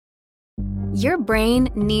Your brain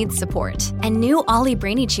needs support, and new Ollie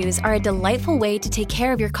Brainy Chews are a delightful way to take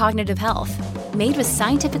care of your cognitive health. Made with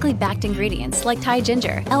scientifically backed ingredients like Thai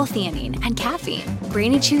ginger, L-theanine, and caffeine,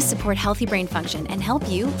 Brainy Chews support healthy brain function and help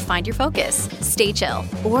you find your focus, stay chill,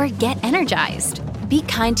 or get energized. Be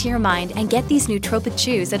kind to your mind and get these nootropic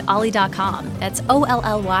chews at ollie.com. That's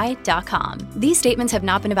OLLY.com. These statements have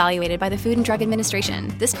not been evaluated by the Food and Drug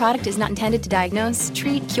Administration. This product is not intended to diagnose,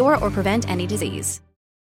 treat, cure, or prevent any disease.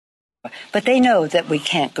 But they know that we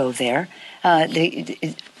can't go there.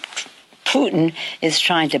 Putin is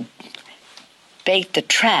trying to bait the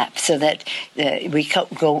trap so that we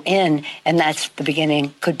go in, and that's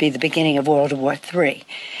could be the beginning of World War III.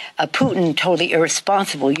 Putin totally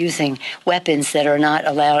irresponsible, using weapons that are not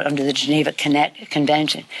allowed under the Geneva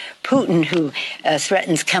Convention. Putin, who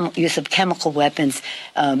threatens use of chemical weapons,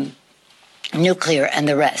 nuclear, and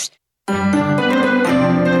the rest.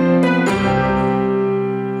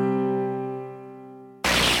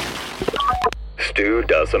 Stu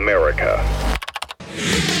Does America.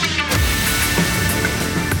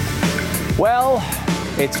 Well,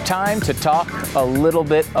 it's time to talk a little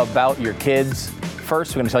bit about your kids.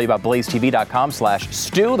 First, we're going to tell you about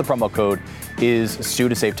blazetv.com/Stu. The promo code is Stu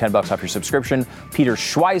to save $10 off your subscription. Peter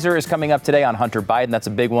Schweizer is coming up today on Hunter Biden. That's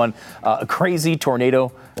a big one. A crazy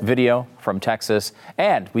tornado video from Texas.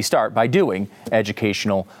 And we start by doing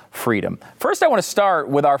educational freedom. First, I want to start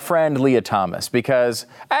with our friend Lia Thomas, because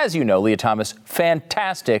as you know, Lia Thomas,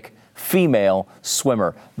 fantastic female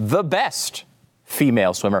swimmer, the best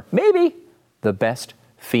female swimmer, maybe the best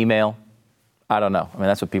female. I don't know. I mean,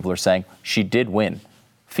 that's what people are saying. She did win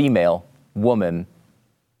Female Woman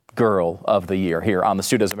Girl of the Year here on the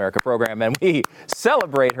Stu Does America program, and we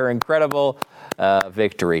celebrate her incredible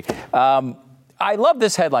victory. I love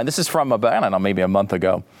this headline. This is from about, I don't know, maybe a month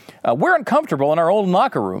ago. We're uncomfortable in our own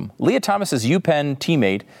locker room. Lia Thomas's UPenn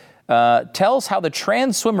teammate tells how the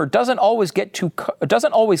trans swimmer doesn't always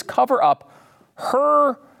cover up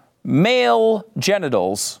her male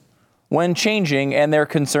genitals when changing, and their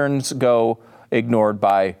concerns go ignored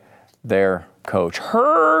by their coach.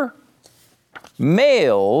 Her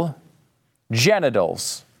male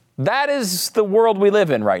genitals. That is the world we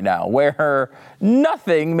live in right now, where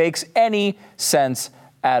nothing makes any sense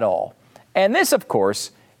at all. And this, of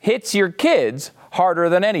course, hits your kids harder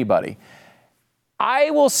than anybody. I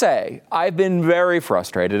will say I've been very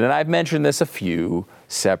frustrated, and I've mentioned this a few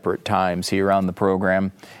separate times here on the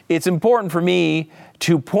program. It's important for me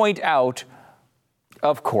to point out,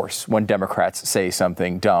 of course, when Democrats say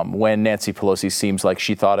something dumb, when Nancy Pelosi seems like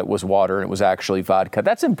she thought it was water and it was actually vodka.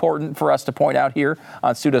 That's important for us to point out here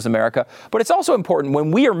on Stu Does America. But it's also important when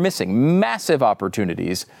we are missing massive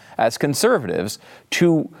opportunities as conservatives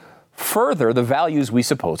to further the values we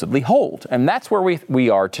supposedly hold. And that's where we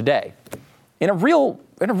are today. In a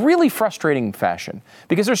really frustrating fashion,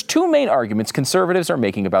 because there's two main arguments conservatives are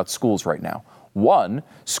making about schools right now. One,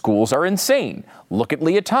 schools are insane. Look at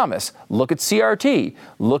Lia Thomas. Look at CRT.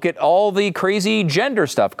 Look at all the crazy gender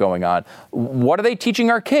stuff going on. What are they teaching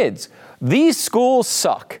our kids? These schools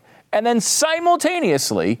suck. And then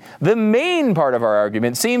simultaneously, the main part of our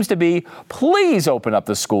argument seems to be, please open up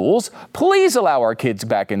the schools. Please allow our kids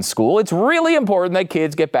back in school. It's really important that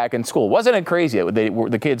kids get back in school. Wasn't it crazy that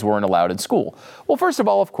the kids weren't allowed in school? Well, first of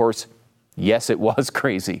all, of course, yes, it was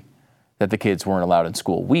crazy that the kids weren't allowed in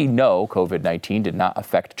school. We know COVID-19 did not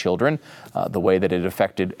affect children the way that it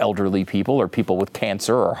affected elderly people or people with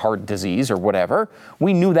cancer or heart disease or whatever.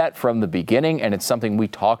 We knew that from the beginning, and it's something we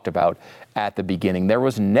talked about at the beginning. There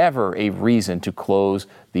was never a reason to close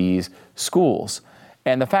these schools.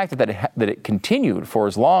 And the fact that it continued for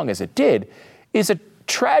as long as it did is a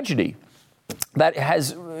tragedy that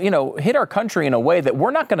has, hit our country in a way that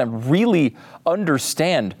we're not going to really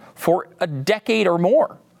understand for a decade or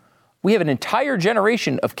more. We have an entire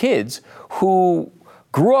generation of kids who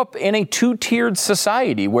grew up in a two-tiered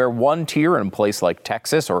society where one tier in a place like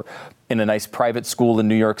Texas or in a nice private school in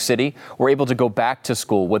New York City were able to go back to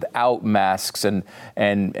school without masks and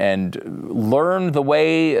learn the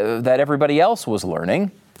way that everybody else was learning.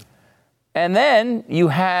 And then you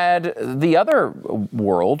had the other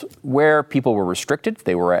world where people were restricted.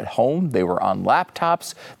 They were at home. They were on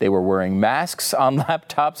laptops. They were wearing masks on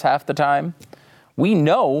laptops half the time. We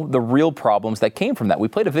know the real problems that came from that. We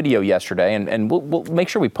played a video yesterday, and we'll make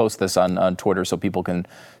sure we post this on Twitter so people can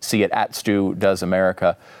see it at Stu Does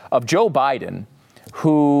America, of Joe Biden,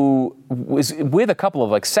 who was with a couple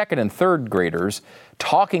of second and third graders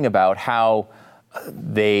talking about how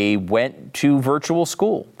They went to virtual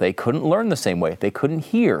school. They couldn't learn the same way. They couldn't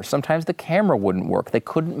hear. Sometimes the camera wouldn't work. They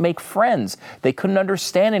couldn't make friends. They couldn't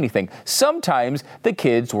understand anything. Sometimes the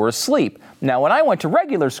kids were asleep. Now, when I went to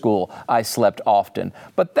regular school, I slept often.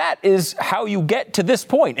 But that is how you get to this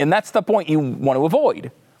point, and that's the point you want to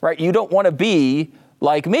avoid, right? You don't want to be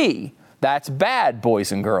like me. That's bad,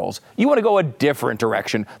 boys and girls. You want to go a different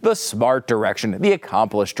direction, the smart direction, the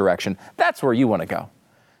accomplished direction. That's where you want to go.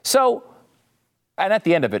 So, and at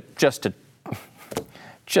the end of it, just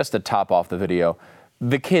to top off the video,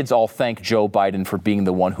 the kids all thank Joe Biden for being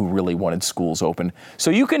the one who really wanted schools open.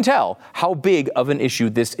 So you can tell how big of an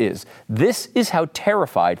issue this is. This is how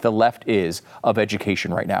terrified the left is of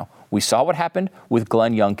education right now. We saw what happened with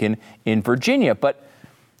Glenn Youngkin in Virginia,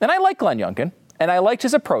 and I like Glenn Youngkin, and I liked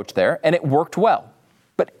his approach there, and it worked well.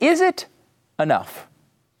 But is it enough?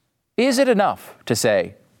 Is it enough to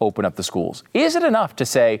say, open up the schools? Is it enough to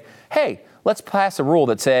say, hey, let's pass a rule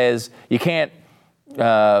that says you can't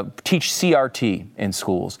teach CRT in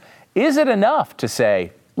schools? Is it enough to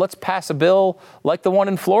say, let's pass a bill like the one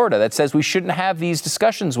in Florida that says we shouldn't have these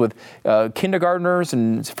discussions with kindergartners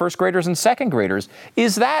and first graders and second graders?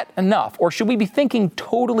 Is that enough? Or should we be thinking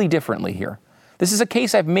totally differently here? This is a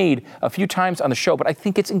case I've made a few times on the show, but I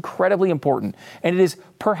think it's incredibly important. And it is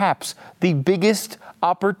perhaps the biggest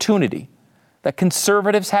opportunity that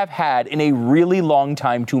conservatives have had in a really long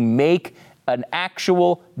time to make an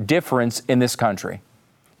actual difference in this country.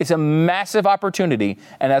 It's a massive opportunity,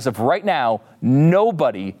 and as of right now,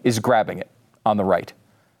 nobody is grabbing it on the right.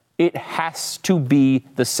 It has to be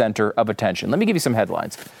the center of attention. Let me give you some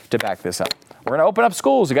headlines to back this up. We're going to open up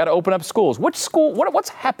schools. You got to open up schools. Which school? What's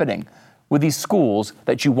happening with these schools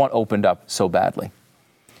that you want opened up so badly?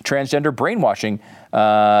 Transgender brainwashing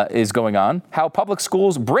is going on. How public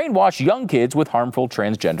schools brainwash young kids with harmful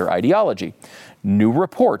transgender ideology. New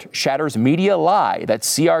report shatters media lie that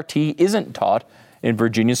CRT isn't taught in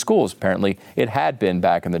Virginia schools. Apparently, it had been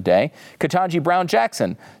back in the day. Ketanji Brown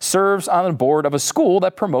Jackson serves on the board of a school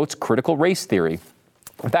that promotes critical race theory.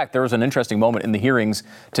 In fact, there was an interesting moment in the hearings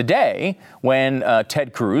today when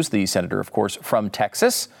Ted Cruz, the senator, of course, from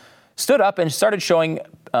Texas, stood up and started showing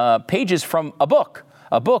pages from a book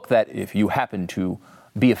that, if you happen to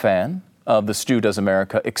be a fan of the Stu Does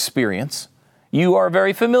America experience, you are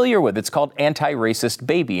very familiar with. It's called Anti-Racist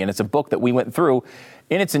Baby, and it's a book that we went through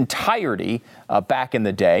in its entirety back in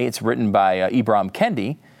the day. It's written by Ibram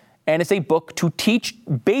Kendi, and it's a book to teach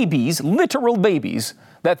babies, literal babies,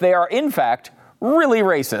 that they are, in fact, really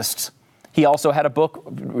racists. He also had a book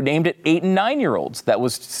named it 8 and 9-year-olds that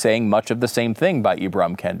was saying much of the same thing by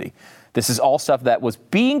Ibram Kendi. This is all stuff that was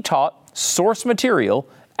being taught, source material,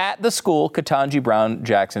 at the school Ketanji Brown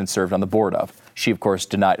Jackson served on the board of. She, of course,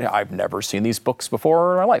 denied, I've never seen these books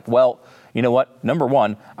before in my life. Well, you know what? Number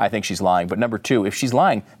one, I think she's lying. But number two, if she's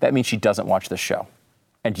lying, that means she doesn't watch this show.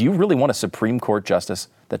 And do you really want a Supreme Court justice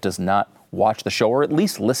that does not watch the show or at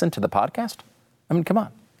least listen to the podcast? I mean, come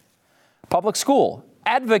on. Public school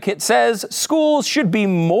advocate says schools should be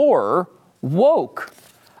more woke.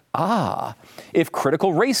 If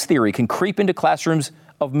critical race theory can creep into classrooms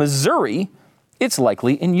of Missouri, it's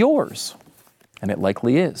likely in yours. And it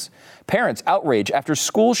likely is. Parents outrage after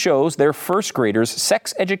school shows their first graders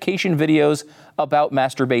sex education videos about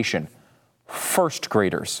masturbation. First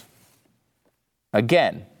graders.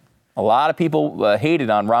 Again, a lot of people hated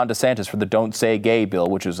on Ron DeSantis for the Don't Say Gay bill,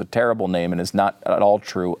 which is a terrible name and is not at all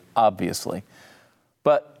true, obviously.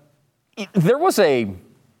 But there was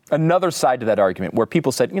another side to that argument where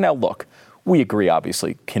people said, look, we agree,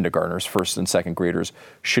 obviously, kindergartners, first and second graders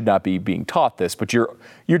should not be being taught this, but you're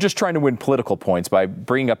just trying to win political points by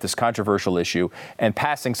bringing up this controversial issue and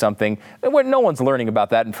passing something when no one's learning about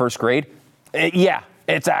that in first grade. Yeah,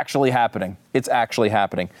 it's actually happening. It's actually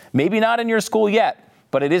happening. Maybe not in your school yet,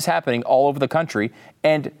 but it is happening all over the country.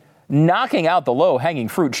 And knocking out the low-hanging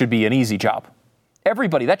fruit should be an easy job.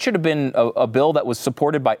 Everybody, that should have been a bill that was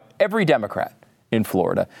supported by every Democrat in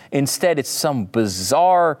Florida. Instead, it's some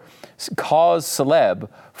bizarre cause celeb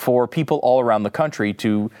for people all around the country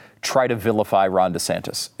to try to vilify Ron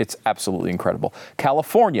DeSantis. It's absolutely incredible.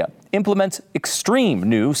 California implements extreme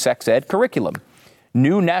new sex ed curriculum.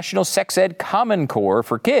 New National Sex Ed Common Core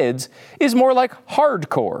for kids is more like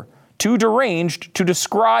hardcore, too deranged to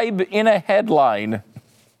describe in a headline.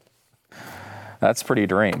 That's pretty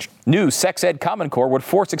deranged. New Sex Ed Common Core would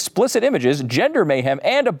force explicit images, gender mayhem,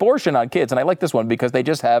 and abortion on kids. And I like this one because they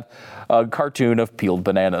just have a cartoon of peeled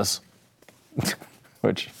bananas.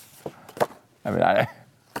 Which,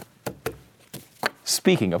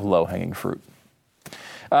 speaking of low-hanging fruit.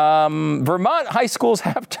 Vermont High School's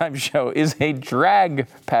halftime show is a drag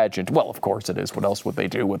pageant. Well, of course it is. What else would they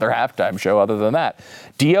do with their halftime show other than that?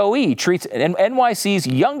 DOE treats NYC's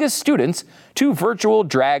youngest students to virtual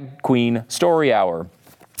drag queen story hour.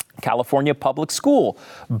 California Public School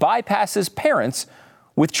bypasses parents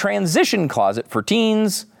with transition closet for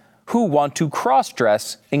teens who want to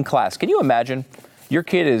cross-dress in class. Can you imagine? Your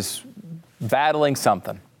kid is battling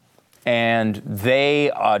something, and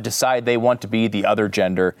they decide they want to be the other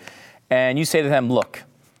gender. And you say to them, look,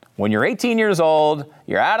 when you're 18 years old,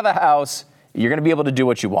 you're out of the house, you're going to be able to do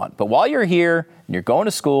what you want. But while you're here and you're going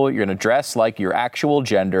to school, you're going to dress like your actual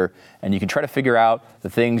gender, and you can try to figure out the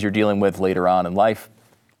things you're dealing with later on in life.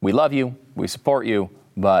 We love you, we support you,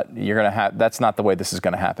 but that's not the way this is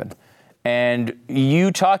going to happen. And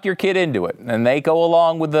you talk your kid into it, and they go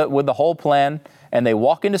along with the whole plan, and they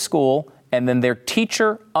walk into school, and then their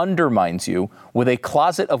teacher undermines you with a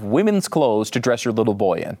closet of women's clothes to dress your little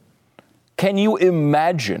boy in. Can you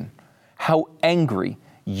imagine how angry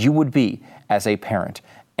you would be as a parent?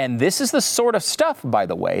 And this is the sort of stuff, by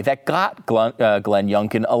the way, that got Glenn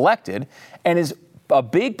Youngkin elected and is a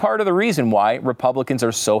big part of the reason why Republicans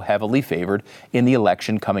are so heavily favored in the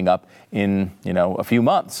election coming up in, a few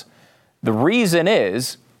months. The reason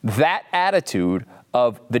is that attitude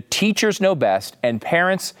of the teachers know best and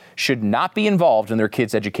parents should not be involved in their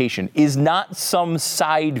kids' education is not some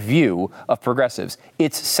side view of progressives.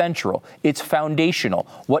 It's central. It's foundational.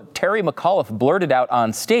 What Terry McAuliffe blurted out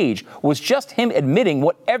on stage was just him admitting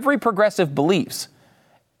what every progressive believes.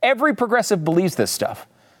 Every progressive believes this stuff.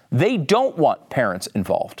 They don't want parents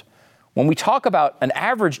involved. When we talk about an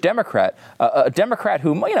average Democrat, a Democrat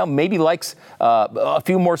who maybe likes a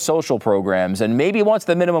few more social programs and maybe wants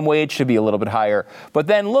the minimum wage to be a little bit higher, but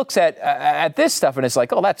then looks at this stuff and it's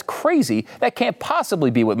like, oh, that's crazy. That can't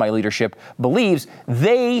possibly be what my leadership believes.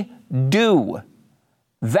 They do.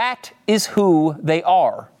 That is who they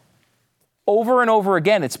are. Over and over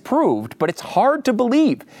again, it's proved, but it's hard to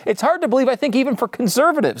believe. It's hard to believe, I think, even for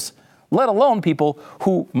conservatives, let alone people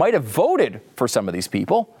who might have voted for some of these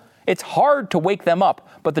people. It's hard to wake them up,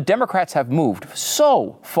 but the Democrats have moved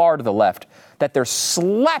so far to the left that they're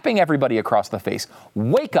slapping everybody across the face.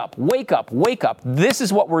 Wake up, wake up, wake up. This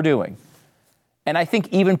is what we're doing. And I think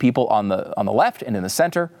even people on the left and in the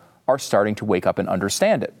center are starting to wake up and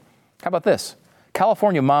understand it. How about this?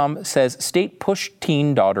 California mom says state pushed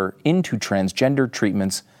teen daughter into transgender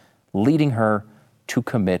treatments, leading her to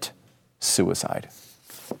commit suicide.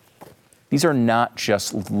 These are not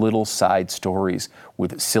just little side stories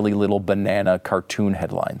with silly little banana cartoon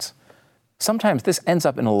headlines. Sometimes this ends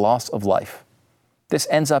up in a loss of life. This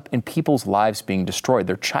ends up in people's lives being destroyed,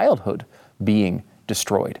 their childhood being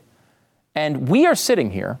destroyed. And we are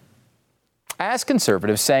sitting here as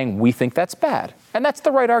conservatives saying we think that's bad. And that's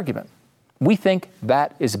the right argument. We think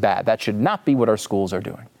that is bad. That should not be what our schools are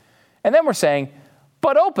doing. And then we're saying,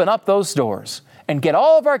 but open up those doors and get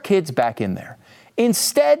all of our kids back in there.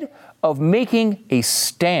 Instead of making a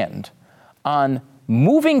stand on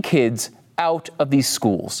moving kids out of these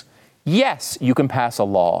schools. Yes, you can pass a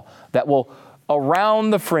law that will, around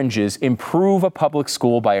the fringes, improve a public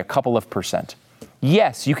school by a couple of %.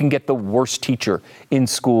 Yes, you can get the worst teacher in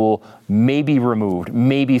school maybe removed,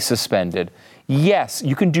 maybe suspended. Yes,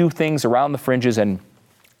 you can do things around the fringes. And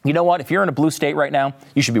you know what? If you're in a blue state right now,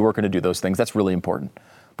 you should be working to do those things. That's really important.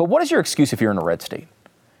 But what is your excuse if you're in a red state?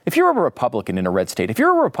 If you're a Republican in a red state, if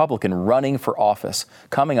you're a Republican running for office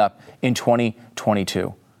coming up in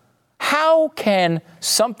 2022, how can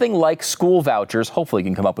something like school vouchers, hopefully you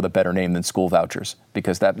can come up with a better name than school vouchers,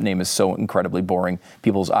 because that name is so incredibly boring,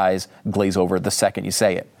 people's eyes glaze over the second you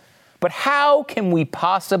say it. But how can we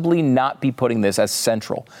possibly not be putting this as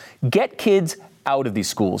central? Get kids out of these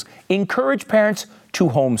schools. Encourage parents to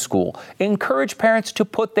homeschool. Encourage parents to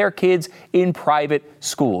put their kids in private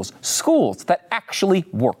schools. Schools that actually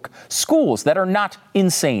work. Schools that are not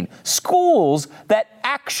insane. Schools that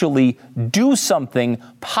actually do something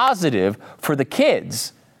positive for the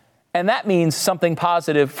kids. And that means something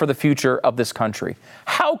positive for the future of this country.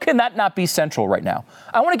 How can that not be central right now?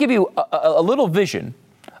 I want to give you a little vision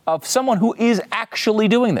of someone who is actually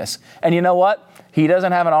doing this. And you know what? He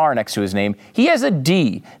doesn't have an R next to his name. He has a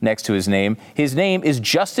D next to his name. His name is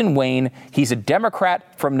Justin Wayne. He's a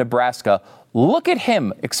Democrat from Nebraska. Look at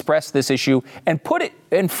him express this issue and put it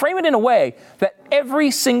and frame it in a way that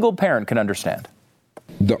every single parent can understand.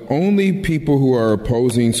 The only people who are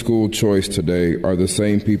opposing school choice today are the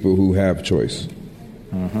same people who have choice.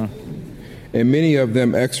 Mm-hmm. And many of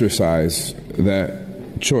them exercise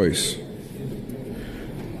that choice.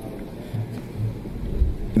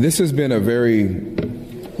 This has been a very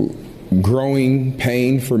growing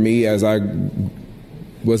pain for me as I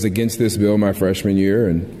was against this bill my freshman year,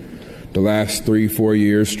 and the last 3-4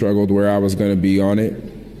 years struggled where I was going to be on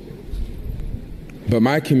it. But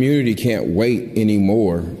my community can't wait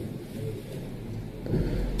anymore.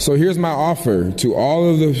 So here's my offer to all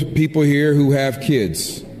of the people here who have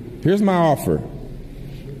kids. Here's my offer.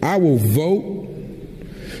 I will vote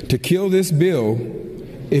to kill this bill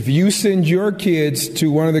if you send your kids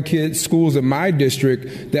to one of the schools in my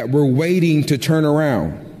district that we're waiting to turn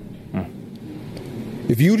around.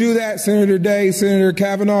 If you do that, Senator Day, Senator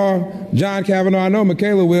Kavanaugh, John Kavanaugh, I know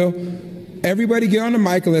Michaela will, everybody get on the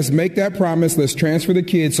mic and let's make that promise. Let's transfer the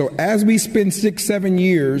kids. So as we spend 6-7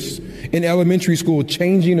 years in elementary school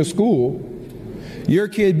changing a school, your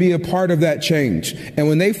kid be a part of that change. And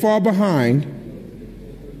when they fall behind,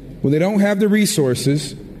 when they don't have the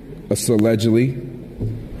resources, allegedly,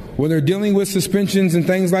 when they're dealing with suspensions and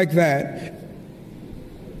things like that,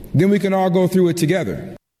 then we can all go through it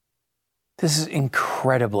together. This is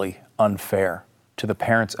incredibly unfair to the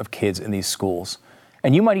parents of kids in these schools.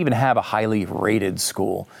 And you might even have a highly rated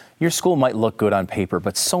school. Your school might look good on paper,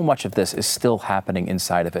 but so much of this is still happening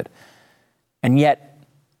inside of it. And yet,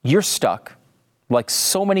 you're stuck, like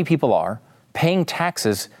so many people are, paying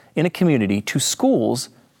taxes in a community to schools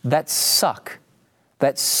that suck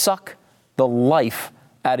the life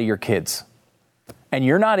out of your kids. And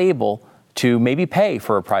you're not able to maybe pay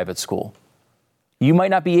for a private school. You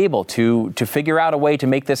might not be able to figure out a way to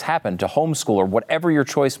make this happen, to homeschool or whatever your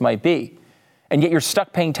choice might be. And yet you're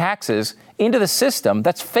stuck paying taxes into the system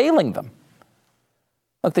that's failing them.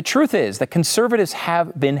 Look, the truth is that conservatives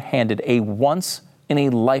have been handed a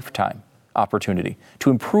once-in-a-lifetime opportunity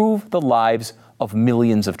to improve the lives of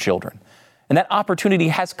millions of children. And that opportunity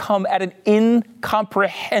has come at an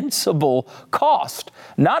incomprehensible cost.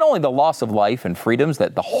 Not only the loss of life and freedoms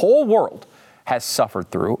that the whole world has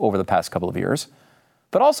suffered through over the past couple of years,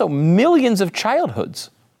 but also millions of childhoods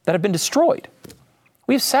that have been destroyed.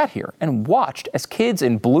 We've sat here and watched as kids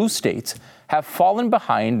in blue states have fallen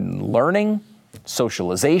behind in learning,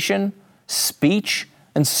 socialization, speech,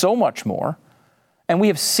 and so much more. And we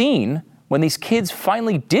have seen when these kids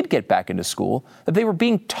finally did get back into school that they were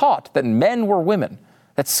being taught that men were women,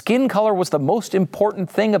 that skin color was the most important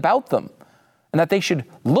thing about them, and that they should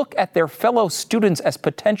look at their fellow students as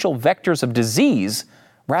potential vectors of disease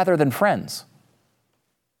rather than friends.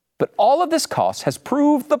 But all of this cost has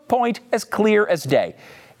proved the point as clear as day.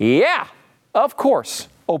 Yeah, of course,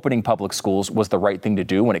 opening public schools was the right thing to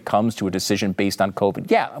do when it comes to a decision based on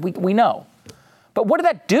COVID. Yeah, we know. But what did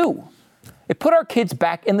that do? It put our kids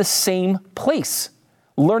back in the same place,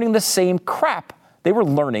 learning the same crap they were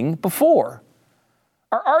learning before.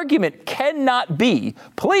 Our argument cannot be,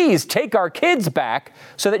 please take our kids back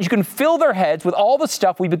so that you can fill their heads with all the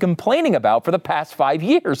stuff we've been complaining about for the past 5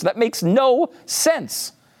 years. That makes no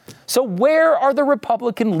sense. So where are the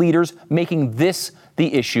Republican leaders making this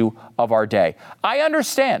the issue of our day? I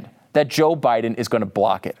understand that Joe Biden is going to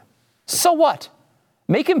block it. So what?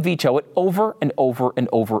 Make him veto it over and over and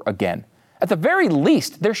over again. At the very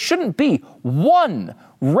least, there shouldn't be one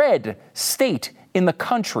red state in the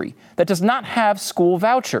country that does not have school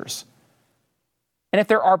vouchers. And if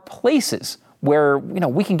there are places where,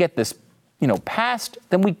 we can get this, passed,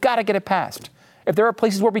 then we got to get it passed. If there are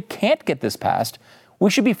places where we can't get this passed, we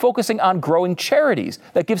should be focusing on growing charities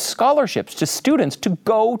that give scholarships to students to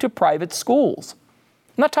go to private schools.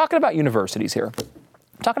 I'm not talking about universities here.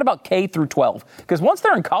 I'm talking about K through 12, because once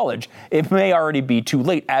they're in college, it may already be too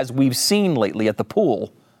late, as we've seen lately at the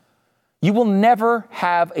pool. You will never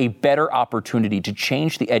have a better opportunity to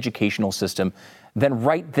change the educational system than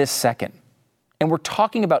right this second. And we're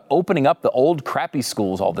talking about opening up the old crappy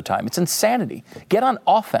schools all the time. It's insanity. Get on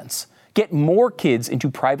offense. Get more kids into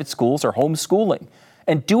private schools or homeschooling.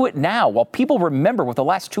 And do it now while people remember what the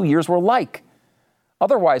last 2 years were like.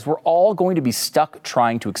 Otherwise, we're all going to be stuck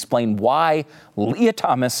trying to explain why Leah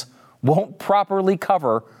Thomas won't properly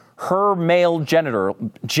cover her male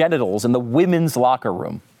genitals in the women's locker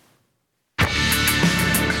room.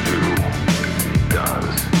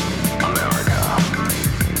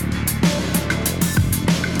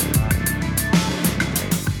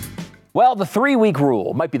 Well, the 3-week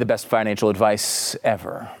rule might be the best financial advice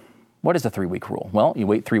ever. What is the 3-week rule? Well, you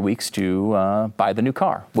wait 3 weeks to buy the new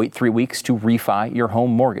car. Wait 3 weeks to refi your home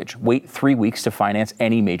mortgage. Wait 3 weeks to finance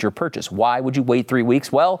any major purchase. Why would you wait 3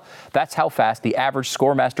 weeks? Well, that's how fast the average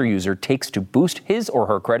ScoreMaster user takes to boost his or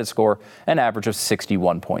her credit score, an average of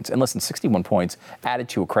 61 points. And listen, 61 points added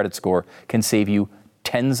to a credit score can save you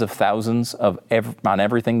tens of thousands on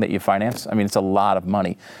everything that you finance. I mean, it's a lot of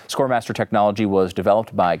money. ScoreMaster technology was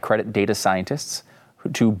developed by credit data scientists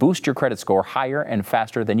to boost your credit score higher and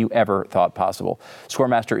faster than you ever thought possible.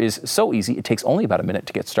 ScoreMaster is so easy. It takes only about a minute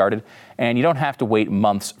to get started, and you don't have to wait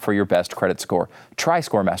months for your best credit score. Try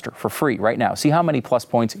ScoreMaster for free right now. See how many plus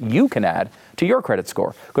points you can add to your credit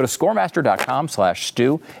score. Go to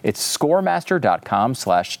scoremaster.com/Stu. It's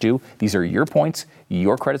scoremaster.com/Stu. These are your points.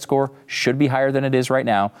 Your credit score should be higher than it is right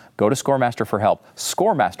now. Go to ScoreMaster for help.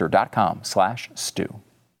 Scoremaster.com/Stu.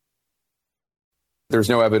 There's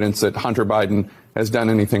no evidence that Hunter Biden has done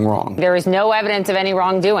anything wrong. There is no evidence of any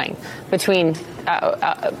wrongdoing between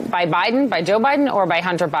by Joe Biden, or by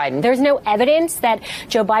Hunter Biden. There's no evidence that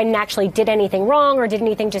Joe Biden actually did anything wrong or did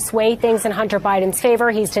anything to sway things in Hunter Biden's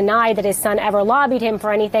favor. He's denied that his son ever lobbied him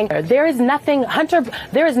for anything. There is nothing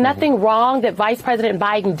wrong that Vice President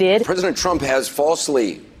Biden did. President Trump has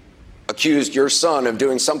falsely accused your son of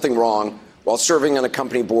doing something wrong while serving on a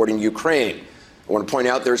company board in Ukraine. I want to point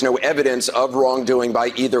out there's no evidence of wrongdoing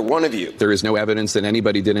by either one of you. There is no evidence that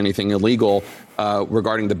anybody did anything illegal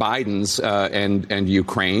regarding the Bidens and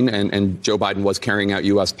Ukraine, and Joe Biden was carrying out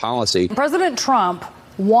U.S. policy. President Trump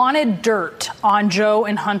wanted dirt on Joe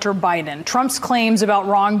and Hunter Biden. Trump's claims about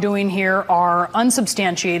wrongdoing here are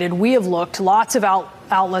unsubstantiated. We have looked. Lots of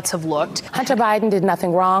outlets have looked. Hunter Biden did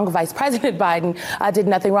nothing wrong. Vice President Biden did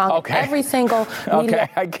nothing wrong. Okay. Every single... Okay,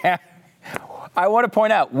 I can't. I want to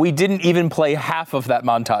point out, we didn't even play half of that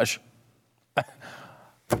montage.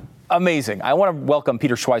 Amazing. I want to welcome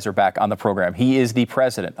Peter Schweizer back on the program. He is the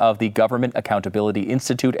president of the Government Accountability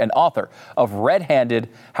Institute and author of Red-Handed: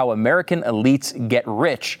 How American Elites Get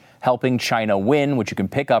Rich, Helping China Win, which you can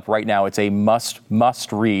pick up right now. It's a must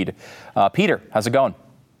read. Peter, how's it going?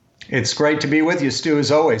 It's great to be with you, Stu, as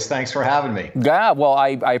always. Thanks for having me. Yeah, well,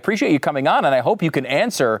 I appreciate you coming on, and I hope you can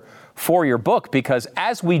answer for your book, because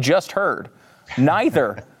as we just heard,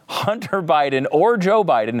 neither Hunter Biden or Joe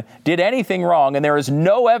Biden did anything wrong, and there is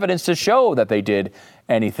no evidence to show that they did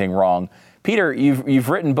anything wrong. Peter, you've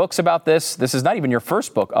written books about this. This is not even your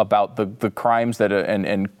first book about the crimes that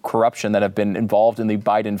and corruption that have been involved in the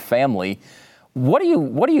Biden family. How do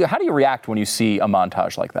you react when you see a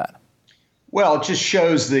montage like that? Well, it just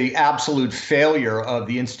shows the absolute failure of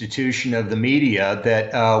the institution of the media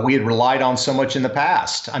that we had relied on so much in the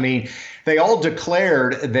past. I mean, they all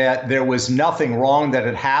declared that there was nothing wrong that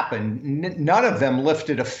had happened. None of them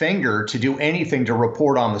lifted a finger to do anything to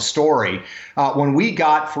report on the story. When we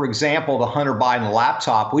got, for example, the Hunter Biden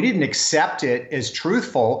laptop, we didn't accept it as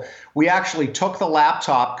truthful. We actually took the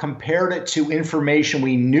laptop, compared it to information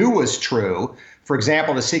we knew was true. For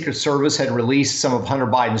example, the Secret Service had released some of Hunter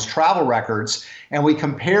Biden's travel records, and we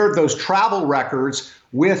compared those travel records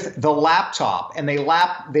with the laptop, and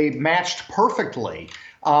they matched perfectly.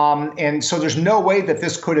 And so there's no way that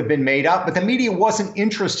this could have been made up, but the media wasn't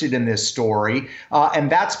interested in this story.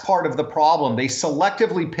 And that's part of the problem. They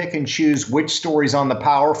selectively pick and choose which stories on the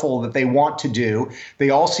powerful that they want to do. They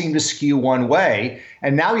all seem to skew one way.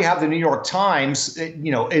 And now you have the New York Times,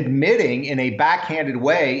 admitting in a backhanded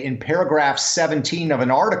way in paragraph 17 of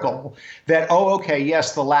an article that,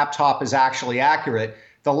 yes, the laptop is actually accurate.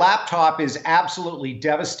 The laptop is absolutely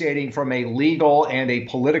devastating from a legal and a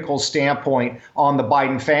political standpoint on the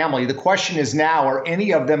Biden family. The question is now, are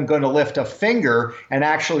any of them going to lift a finger and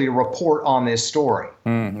actually report on this story?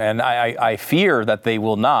 And I fear that they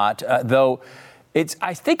will not, though. It's,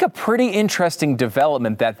 I think, a pretty interesting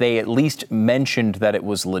development that they at least mentioned that it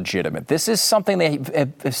was legitimate. This is something they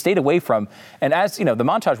have stayed away from. And as you know, the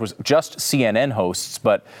montage was just CNN hosts,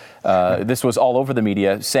 but this was all over the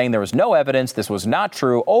media saying there was no evidence. This was not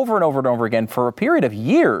true over and over and over again for a period of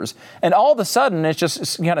years. And all of a sudden, it's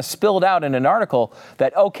just kind of spilled out in an article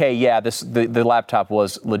that, the laptop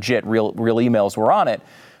was legit. Real emails were on it.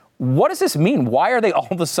 What does this mean? Why are they all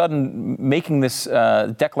of a sudden making this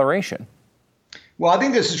declaration? Well, I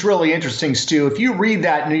think this is really interesting, Stu. If you read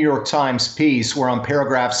that New York Times piece where on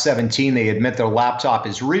paragraph 17 they admit their laptop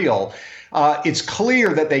is real, it's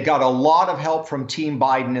clear that they got a lot of help from Team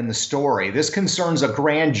Biden in the story. This concerns a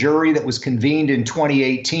grand jury that was convened in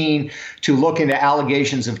 2018 to look into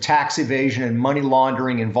allegations of tax evasion and money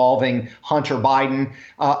laundering involving Hunter Biden.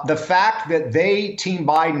 The fact that Team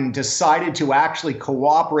Biden, decided to actually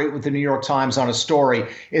cooperate with the New York Times on a story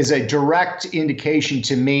is a direct indication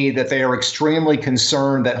to me that they are extremely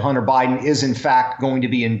concerned that Hunter Biden is in fact going to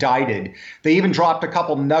be indicted. They even dropped a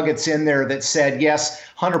couple nuggets in there that said, yes,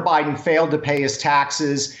 Hunter Biden failed failed to pay his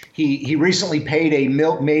taxes. He recently made a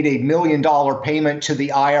 $1 million payment to the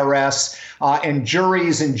IRS. And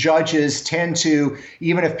juries and judges tend to,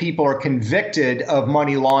 even if people are convicted of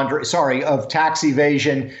of tax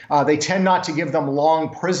evasion, they tend not to give them long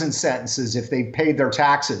prison sentences if they paid their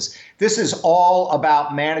taxes. This is all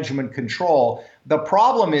about management control. The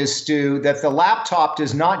problem is, Stu, that the laptop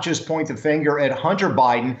does not just point the finger at Hunter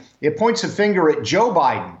Biden, it points a finger at Joe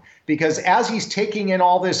Biden. Because as he's taking in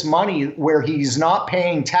all this money where he's not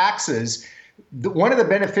paying taxes, one of the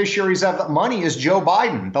beneficiaries of that money is Joe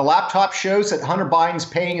Biden. The laptop shows that Hunter Biden's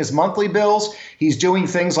paying his monthly bills. He's doing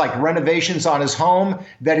things like renovations on his home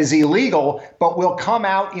that is illegal, but will come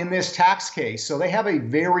out in this tax case. So they have a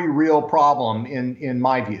very real problem in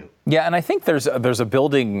my view. Yeah, and I think there's a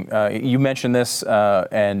building, you mentioned this,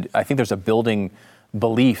 and I think there's a building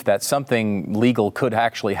belief that something legal could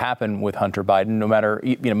actually happen with Hunter Biden, no matter,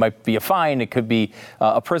 it might be a fine, it could be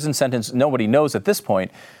a prison sentence. Nobody knows at this point.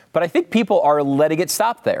 But I think people are letting it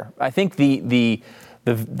stop there. I think the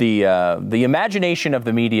imagination of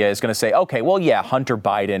the media is going to say, okay, well, yeah, Hunter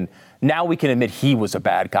Biden, now we can admit he was a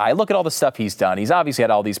bad guy. Look at all the stuff he's done. He's obviously had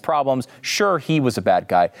all these problems. Sure, he was a bad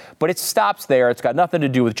guy. But it stops there. It's got nothing to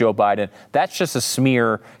do with Joe Biden. That's just a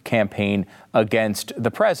smear campaign against the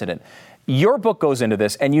president. Your book goes into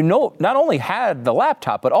this, and not only had the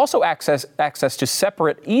laptop, but also access to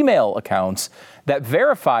separate email accounts that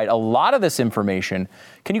verified a lot of this information.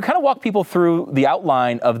 Can you kind of walk people through the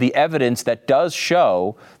outline of the evidence that does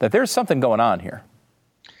show that there's something going on here?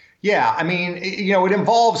 Yeah, I mean, it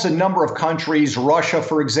involves a number of countries. Russia,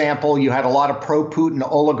 for example, you had a lot of pro-Putin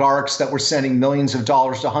oligarchs that were sending millions of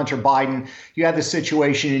dollars to Hunter Biden. You had the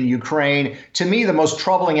situation in Ukraine. To me, the most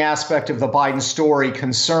troubling aspect of the Biden story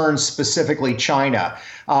concerns specifically China,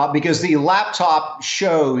 because the laptop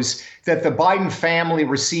shows that the Biden family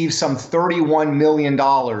received some $31 million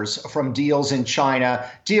from deals in China,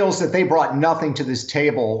 deals that they brought nothing to this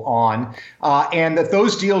table on, and that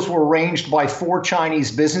those deals were arranged by 4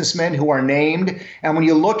 Chinese businessmen who are named. And when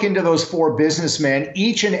you look into those 4 businessmen,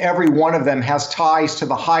 each and every one of them has ties to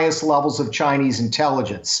the highest levels of Chinese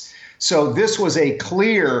intelligence. So this was a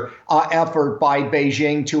clear effort by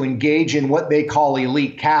Beijing to engage in what they call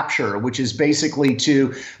elite capture, which is basically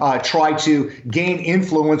to try to gain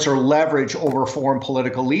influence or leverage over foreign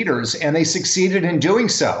political leaders. And they succeeded in doing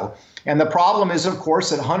so. And the problem is, of course,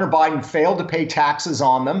 that Hunter Biden failed to pay taxes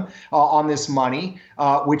on them, on this money,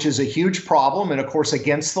 which is a huge problem and, of course,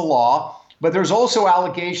 against the law. But there's also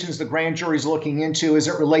allegations the grand jury is looking into as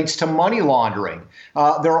it relates to money laundering.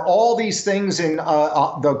 There are all these things in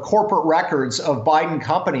the corporate records of Biden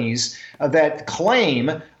companies that claim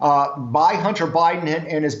by Hunter Biden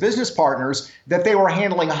and his business partners that they were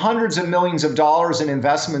handling hundreds of millions of dollars in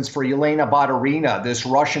investments for Yelena Baturina, this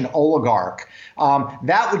Russian oligarch.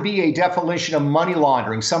 That would be a definition of money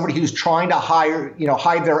laundering, somebody who's trying to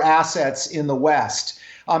hide their assets in the West.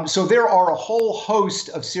 So there are a whole host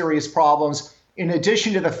of serious problems, in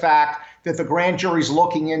addition to the fact that the grand jury is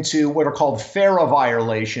looking into what are called FARA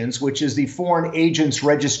violations, which is the Foreign Agents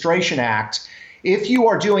Registration Act. If you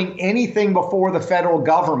are doing anything before the federal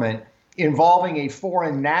government involving a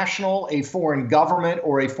foreign national, a foreign government,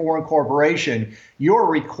 or a foreign corporation, you're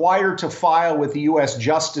required to file with the U.S.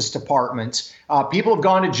 Justice Department. People have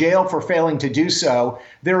gone to jail for failing to do so.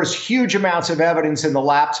 There is huge amounts of evidence in the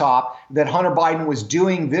laptop that Hunter Biden was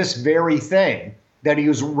doing this very thing, that he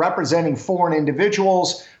was representing foreign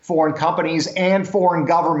individuals, foreign companies, and foreign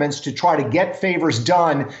governments to try to get favors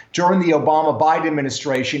done during the Obama-Biden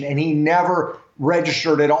administration, and he never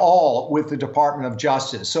registered at all with the Department of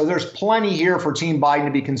Justice. So there's plenty here for Team Biden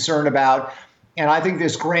to be concerned about. And I think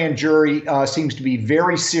this grand jury seems to be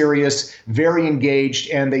very serious, very engaged,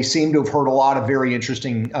 and they seem to have heard a lot of very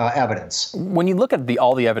interesting evidence. When you look at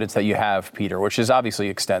all the evidence that you have, Peter, which is obviously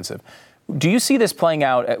extensive, do you see this playing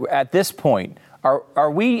out at this point? Are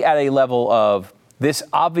we at a level of this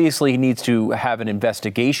obviously needs to have an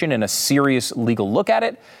investigation and a serious legal look at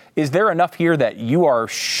it? Is there enough here that you are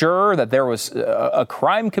sure that there was a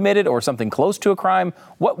crime committed or something close to a crime?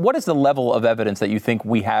 What is the level of evidence that you think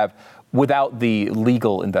we have without the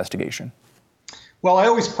legal investigation? Well, I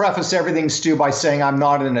always preface everything, Stu, by saying I'm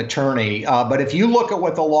not an attorney. But if you look at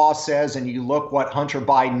what the law says and you look what Hunter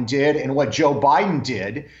Biden did and what Joe Biden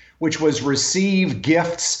did, which was receive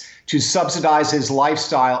gifts to subsidize his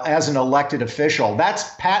lifestyle as an elected official,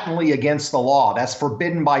 that's patently against the law. That's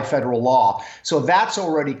forbidden by federal law. So that's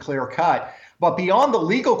already clear cut. But beyond the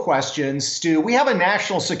legal questions, Stu, we have a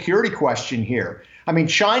national security question here. I mean,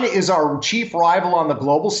 China is our chief rival on the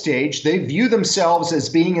global stage. They view themselves as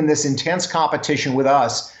being in this intense competition with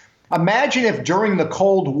us. Imagine if during the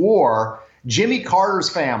Cold War, Jimmy Carter's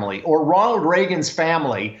family or Ronald Reagan's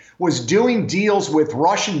family was doing deals with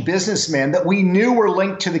Russian businessmen that we knew were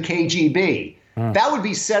linked to the KGB. That would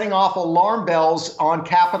be setting off alarm bells on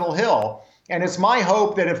Capitol Hill. And it's my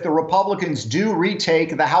hope that if the Republicans do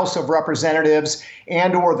retake the House of Representatives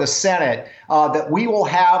and or the Senate, that we will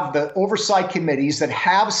have the oversight committees that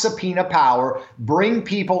have subpoena power bring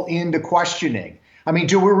people into questioning. I mean,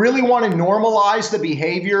 do we really want to normalize the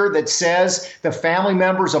behavior that says the family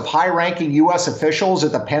members of high-ranking U.S. officials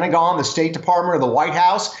at the Pentagon, the State Department, or the White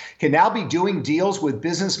House can now be doing deals with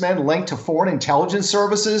businessmen linked to foreign intelligence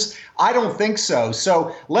services? I don't think so.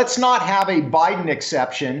 So let's not have a Biden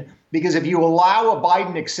exception, because if you allow a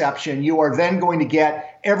Biden exception, you are then going to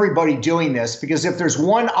get everybody doing this. Because if there's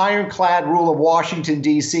one ironclad rule of Washington,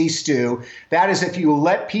 D.C., Stu, that is if you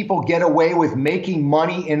let people get away with making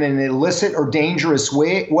money in an illicit or dangerous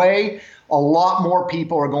way, a lot more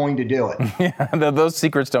people are going to do it. Yeah, those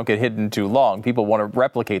secrets don't get hidden too long. People want to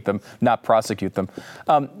replicate them, not prosecute them.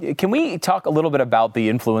 Can we talk a little bit about the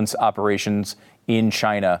influence operations in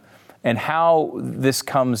China and how this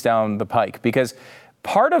comes down the pike? Because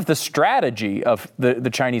part of the strategy of the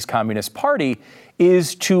Chinese Communist Party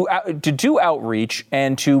is to do outreach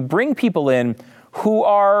and to bring people in who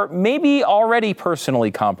are maybe already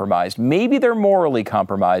personally compromised. Maybe they're morally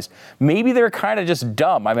compromised. Maybe they're kind of just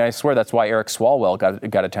dumb. I mean, I swear that's why Eric Swalwell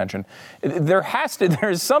got attention.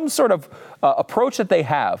 There's some sort of approach that they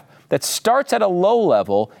have that starts at a low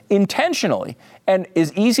level intentionally and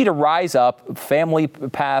is easy to rise up family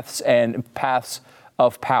paths and paths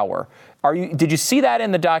of power. Did you see that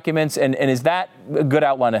in the documents, and is that a good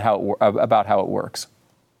outline of about how it works?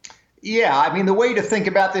 Yeah, I mean, the way to think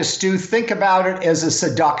about this, Stu, think about it as a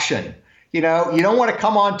seduction. You know, you don't want to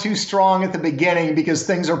come on too strong at the beginning because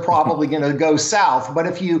things are probably going to go south. But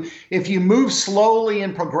if you move slowly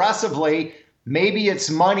and progressively, maybe it's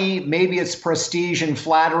money, maybe it's prestige and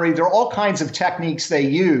flattery. There are all kinds of techniques they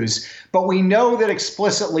use. But we know that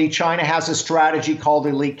explicitly China has a strategy called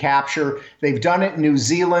elite capture. They've done it in New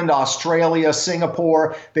Zealand, Australia,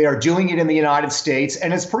 Singapore. They are doing it in the United States.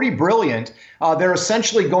 And it's pretty brilliant. They're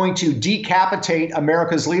essentially going to decapitate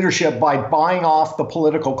America's leadership by buying off the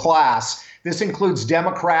political class. This includes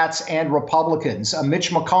Democrats and Republicans.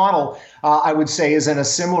 Mitch McConnell, I would say, is in a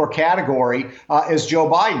similar category as Joe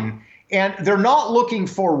Biden. And they're not looking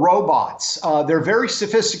for robots. They're very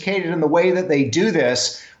sophisticated in the way that they do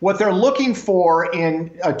this. What they're looking for in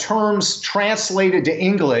terms translated to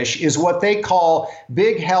English is what they call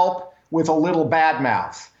big help with a little bad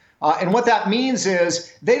mouth. And what that means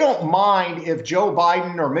is they don't mind if Joe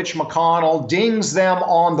Biden or Mitch McConnell dings them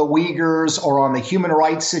on the Uyghurs or on the human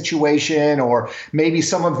rights situation or maybe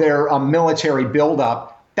some of their military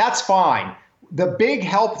buildup. That's fine. The big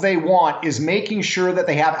help they want is making sure that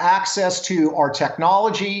they have access to our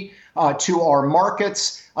technology, to our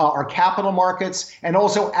markets, our capital markets, and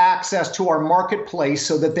also access to our marketplace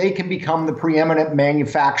so that they can become the preeminent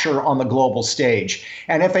manufacturer on the global stage.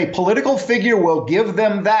 And if a political figure will give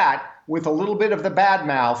them that with a little bit of the bad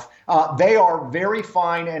mouth, they are very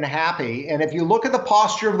fine and happy. And if you look at the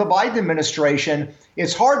posture of the Biden administration,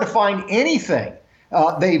 it's hard to find anything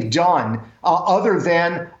they've done other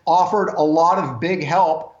than offered a lot of big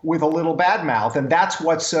help with a little bad mouth. And that's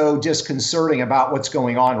what's so disconcerting about what's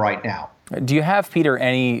going on right now. Do you have, Peter,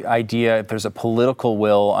 any idea if there's a political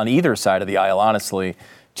will on either side of the aisle, honestly,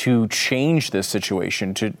 to change this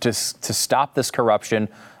situation, to stop this corruption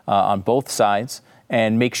on both sides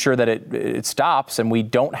and make sure that it stops and we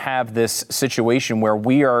don't have this situation where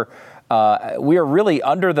we are really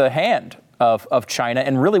under the hand of China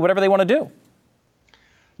and really whatever they want to do?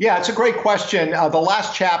 Yeah, it's a great question. The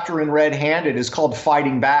last chapter in Red Handed is called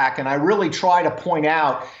Fighting Back, and I really try to point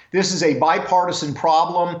out this is a bipartisan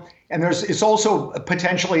problem, and it's also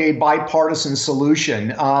potentially a bipartisan solution.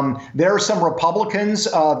 There are some Republicans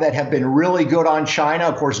that have been really good on China.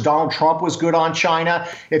 Of course, Donald Trump was good on China.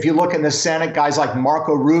 If you look in the Senate, guys like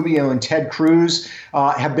Marco Rubio and Ted Cruz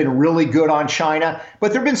have been really good on China.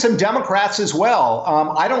 But there have been some Democrats as well.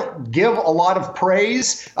 I don't give a lot of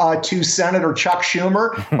praise to Senator Chuck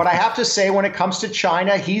Schumer, but I have to say when it comes to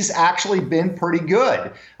China, he's actually been pretty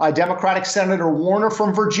good. Democratic Senator Warner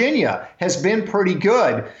from Virginia has been pretty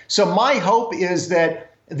good. So my hope is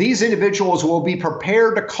that these individuals will be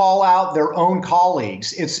prepared to call out their own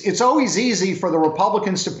colleagues. It's always easy for the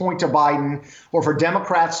Republicans to point to Biden or for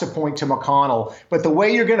Democrats to point to McConnell. But the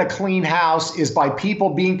way you're going to clean house is by people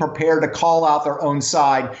being prepared to call out their own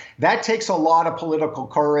side. That takes a lot of political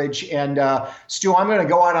courage. And Stu, I'm going to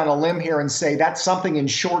go out on a limb here and say that's something in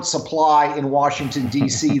short supply in Washington,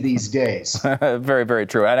 D.C. these days. Very, very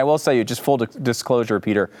true. And I will say, just full disclosure,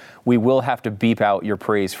 Peter, we will have to beep out your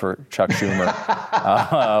praise for Chuck Schumer.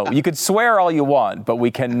 You could swear all you want, but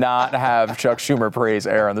we cannot have Chuck Schumer praise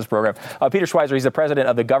air on this program. Peter Schweizer, he's the president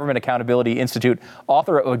of the Government Accountability Institute,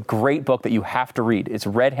 author of a great book that you have to read. It's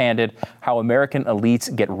Red-Handed: How American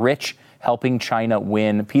Elites Get Rich, Helping China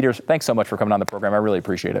Win. Peter, thanks so much for coming on the program. I really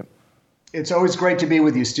appreciate it. It's always great to be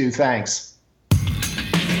with you, Stu. Thanks.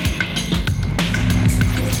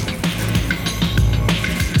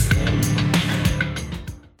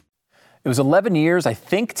 It was 11 years, I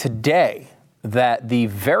think today, that the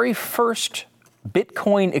very first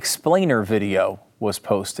Bitcoin explainer video was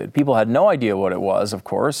posted. People had no idea what it was, of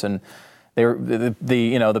course, and they were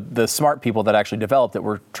the smart people that actually developed it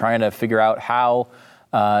were trying to figure out how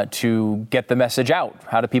to get the message out.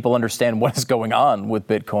 How do people understand what is going on with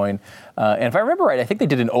Bitcoin? And if I remember right, I think they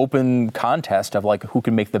did an open contest of like who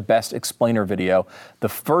can make the best explainer video. The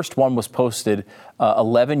first one was posted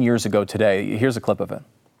 11 years ago today. Here's a clip of it.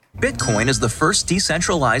 Bitcoin is the first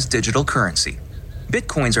decentralized digital currency.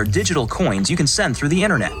 Bitcoins are digital coins you can send through the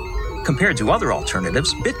internet. Compared to other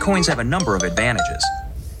alternatives, Bitcoins have a number of advantages.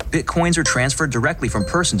 Bitcoins are transferred directly from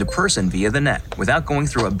person to person via the net without going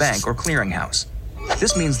through a bank or clearinghouse.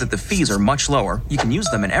 This means that the fees are much lower, you can use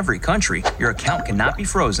them in every country, your account cannot be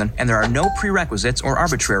frozen, and there are no prerequisites or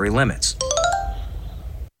arbitrary limits.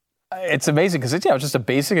 It's amazing because it's just a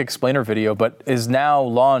basic explainer video, but is now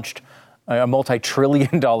launched a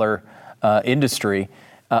multi-trillion-dollar industry.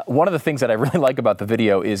 One of the things that I really like about the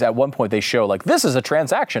video is at one point they show like, this is a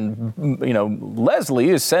transaction, Leslie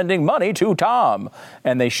is sending money to Tom.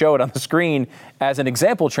 And they show it on the screen as an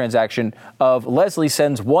example transaction of Leslie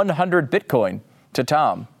sends 100 Bitcoin to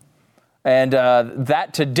Tom. And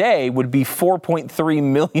that today would be $4.3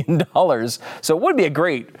 million. So it would be a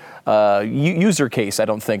great user case, I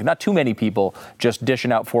don't think. Not too many people just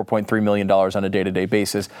dishing out $4.3 million on a day-to-day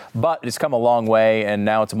basis. But it's come a long way, and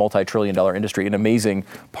now it's a multi-trillion-dollar industry, an amazing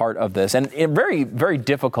part of this. And very, very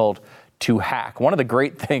difficult to hack. One of the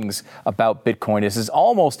great things about Bitcoin is it's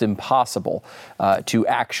almost impossible to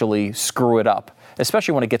actually screw it up,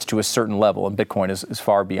 especially when it gets to a certain level, and Bitcoin is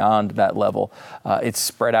far beyond that level. It's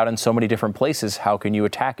spread out in so many different places. How can you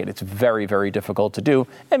attack it? It's very, very difficult to do,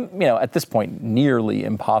 and at this point, nearly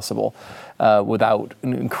impossible without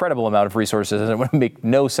an incredible amount of resources, and it would make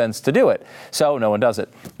no sense to do it. So no one does it.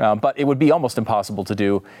 But it would be almost impossible to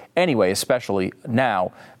do anyway, especially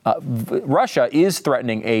now. Russia is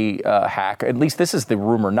threatening a hack. At least this is the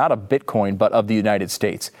rumor, not of Bitcoin, but of the United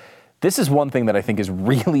States. This is one thing that I think is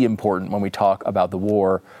really important when we talk about the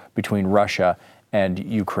war between Russia and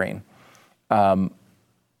Ukraine.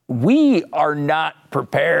 We are not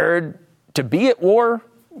prepared to be at war.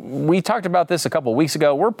 We talked about this a couple of weeks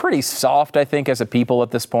ago. We're pretty soft, I think, as a people at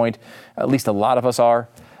this point. At least a lot of us are.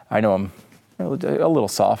 I know I'm a little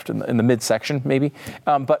soft in the midsection, maybe.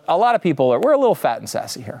 But a lot of people we're a little fat and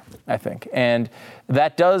sassy here, I think. And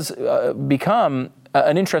that does become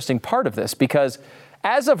an interesting part of this because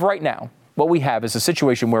as of right now, what we have is a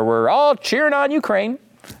situation where we're all cheering on Ukraine,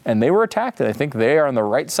 and they were attacked, and I think they are on the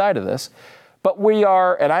right side of this. But we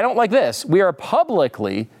are, and I don't like this, we are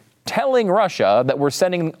publicly telling Russia that we're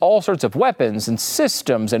sending all sorts of weapons and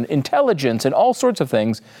systems and intelligence and all sorts of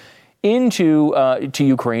things into to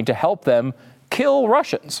Ukraine to help them kill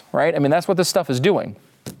Russians, right? I mean, that's what this stuff is doing.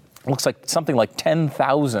 It looks like something like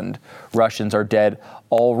 10,000 Russians are dead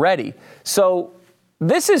already. So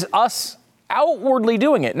this is us outwardly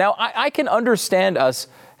doing it. Now, I can understand us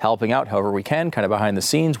helping out however we can, kind of behind the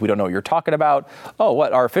scenes. We don't know what you're talking about. Oh,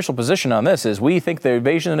 what our official position on this is we think the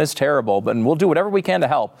invasion is terrible, but we'll do whatever we can to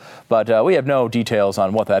help. But we have no details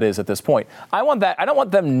on what that is at this point. I don't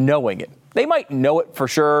want them knowing it. They might know it for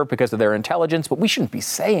sure because of their intelligence, but we shouldn't be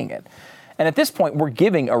saying it. And at this point, we're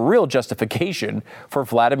giving a real justification for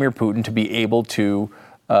Vladimir Putin to be able to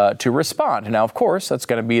respond. Now, of course, that's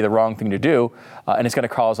going to be the wrong thing to do, and it's going to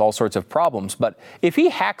cause all sorts of problems. But if he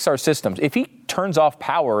hacks our systems, if he turns off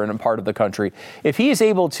power in a part of the country, if he is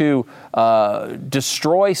able to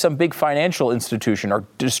destroy some big financial institution or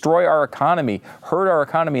destroy our economy, hurt our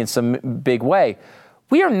economy in some big way,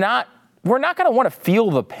 we're not going to want to feel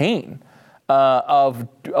the pain of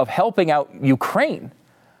helping out Ukraine.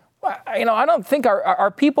 I don't think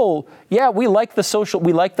our people, we like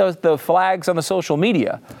the flags on the social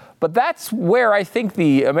media, But that's where I think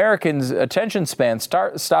the Americans' attention span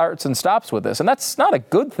starts and stops with this. And that's not a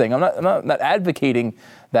good thing. I'm not advocating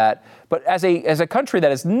that. But as a country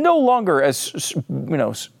that is no longer as,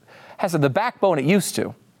 has the backbone it used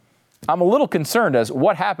to, I'm a little concerned as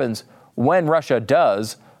what happens when Russia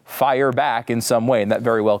does fire back in some way. And that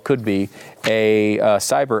very well could be a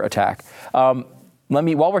cyber attack.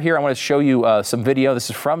 While we're here, I want to show you some video. This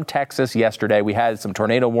is from Texas yesterday. We had some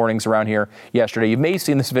tornado warnings around here yesterday. You may have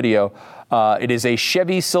seen this video. It is a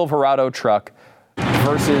Chevy Silverado truck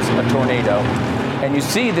versus a tornado. And you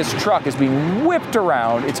see this truck is being whipped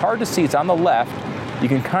around. It's hard to see. It's on the left. You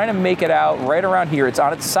can kind of make it out right around here. It's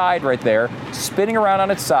on its side right there, spinning around on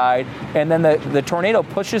its side. And then the tornado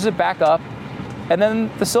pushes it back up. And then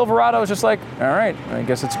the Silverado is just like, all right, I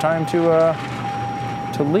guess it's time to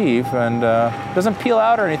leave, and doesn't peel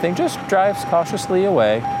out or anything, just drives cautiously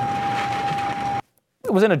away.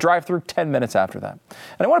 It was in a drive-through 10 minutes after that.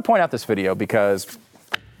 And I want to point out this video because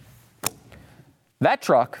that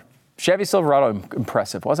truck, Chevy Silverado,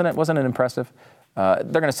 impressive, wasn't it? Wasn't it impressive? They're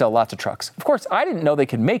going to sell lots of trucks. Of course, I didn't know they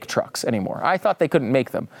could make trucks anymore. I thought they couldn't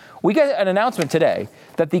make them. We got an announcement today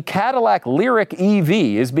that the Cadillac Lyriq EV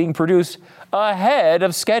is being produced ahead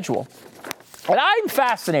of schedule. And I'm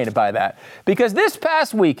fascinated by that because this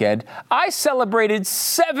past weekend, I celebrated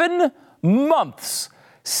 7 months.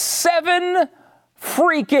 7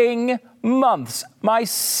 freaking months. My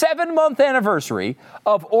 7-month anniversary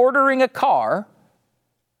of ordering a car,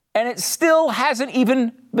 and it still hasn't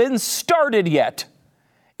even been started yet.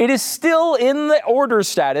 It is still in the order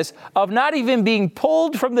status of not even being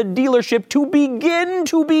pulled from the dealership to begin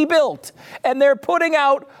to be built. And they're putting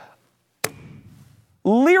out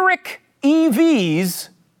Lyriq EVs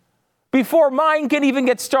before mine can even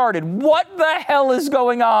get started. What the hell is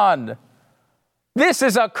going on? This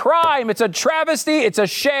is a crime. It's a travesty. It's a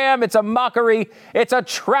sham. It's a mockery. It's a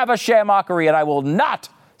Travis-sham mockery, and I will not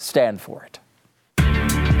stand for it.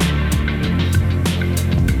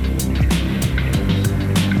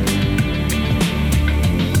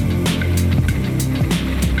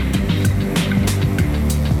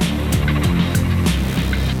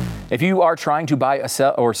 If you are trying to buy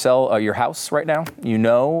or sell your house right now,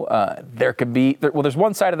 there could be, there's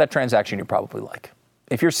one side of that transaction you probably like.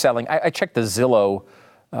 If you're selling, I checked the Zillow,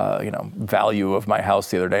 value of my house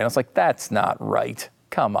the other day, and it's like, that's not right.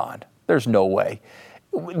 Come on. There's no way.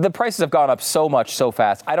 The prices have gone up so much so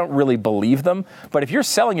fast. I don't really believe them. But if you're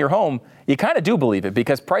selling your home, you kind of do believe it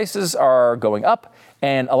because prices are going up.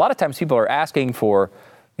 And a lot of times people are asking for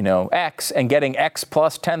X and getting X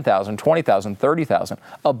plus 10,000, 20,000, 30,000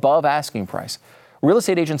 above asking price.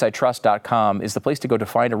 RealestateAgentsITrust.com is the place to go to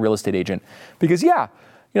find a real estate agent because,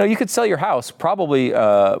 you could sell your house probably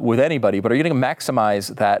with anybody, but are you going to maximize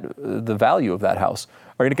the value of that house?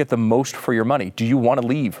 Are you going to get the most for your money? Do you want to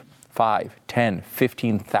leave $5,000, $10,000,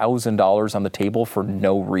 $15,000 on the table for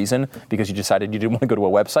no reason because you decided you didn't want to go to a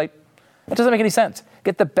website? That doesn't make any sense.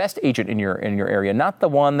 Get the best agent in your area, not the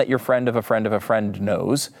one that your friend of a friend of a friend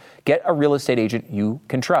knows. Get a real estate agent you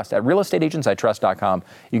can trust. At realestateagentsitrust.com,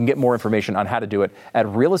 you can get more information on how to do it. At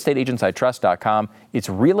realestateagentsitrust.com, it's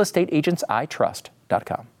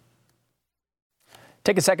realestateagentsitrust.com.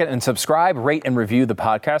 Take a second and subscribe, rate, and review the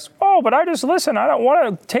podcast. Oh, but I just listen. I don't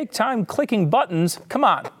want to take time clicking buttons. Come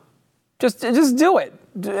on. Just do it.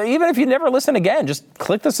 Even if you never listen again, just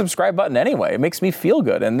click the subscribe button anyway. It makes me feel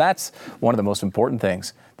good. And that's one of the most important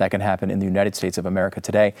things that can happen in the United States of America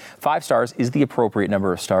today. 5 stars is the appropriate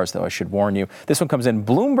number of stars, though, I should warn you. This one comes in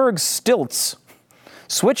Bloomberg stilts.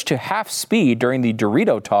 Switched to half speed during the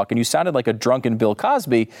Dorito talk, and you sounded like a drunken Bill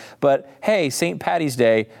Cosby. But hey, St. Patty's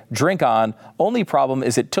Day, drink on. Only problem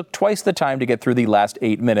is it took twice the time to get through the last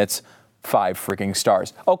 8 minutes. 5 freaking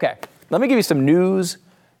stars. Okay, let me give you some news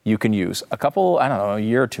you can use. A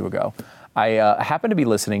year or two ago, I happened to be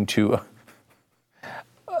listening to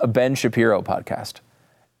a Ben Shapiro podcast,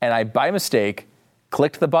 and I, by mistake,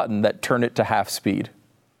 clicked the button that turned it to half speed.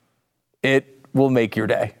 It will make your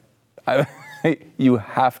day. You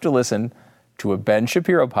have to listen to a Ben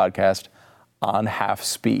Shapiro podcast on half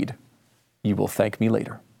speed. You will thank me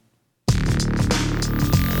later.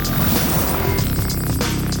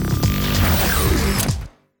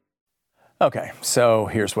 Okay, so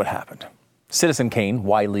here's what happened. Citizen Kane,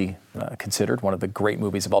 widely considered one of the great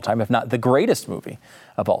movies of all time, if not the greatest movie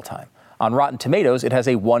of all time. On Rotten Tomatoes, it has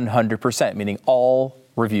a 100%, meaning all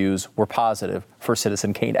reviews were positive for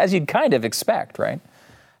Citizen Kane, as you'd kind of expect, right?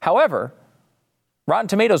 However, Rotten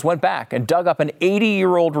Tomatoes went back and dug up an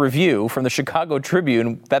 80-year-old review from the Chicago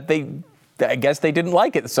Tribune that they I guess they didn't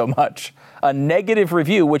like it so much. A negative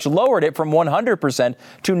review, which lowered it from 100%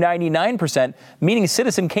 to 99%, meaning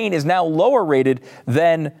Citizen Kane is now lower rated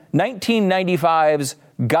than 1995's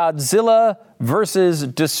Godzilla vs.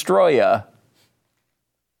 Destroya.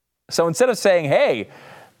 So instead of saying, hey,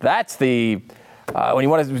 that's the,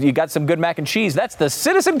 when you got some good mac and cheese, that's the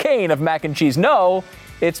Citizen Kane of mac and cheese. No,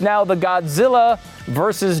 it's now the Godzilla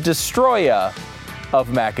vs. Destroya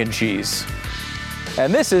of mac and cheese.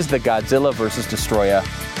 And this is the Godzilla vs. Destroya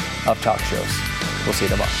of talk shows. We'll see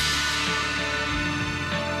you tomorrow.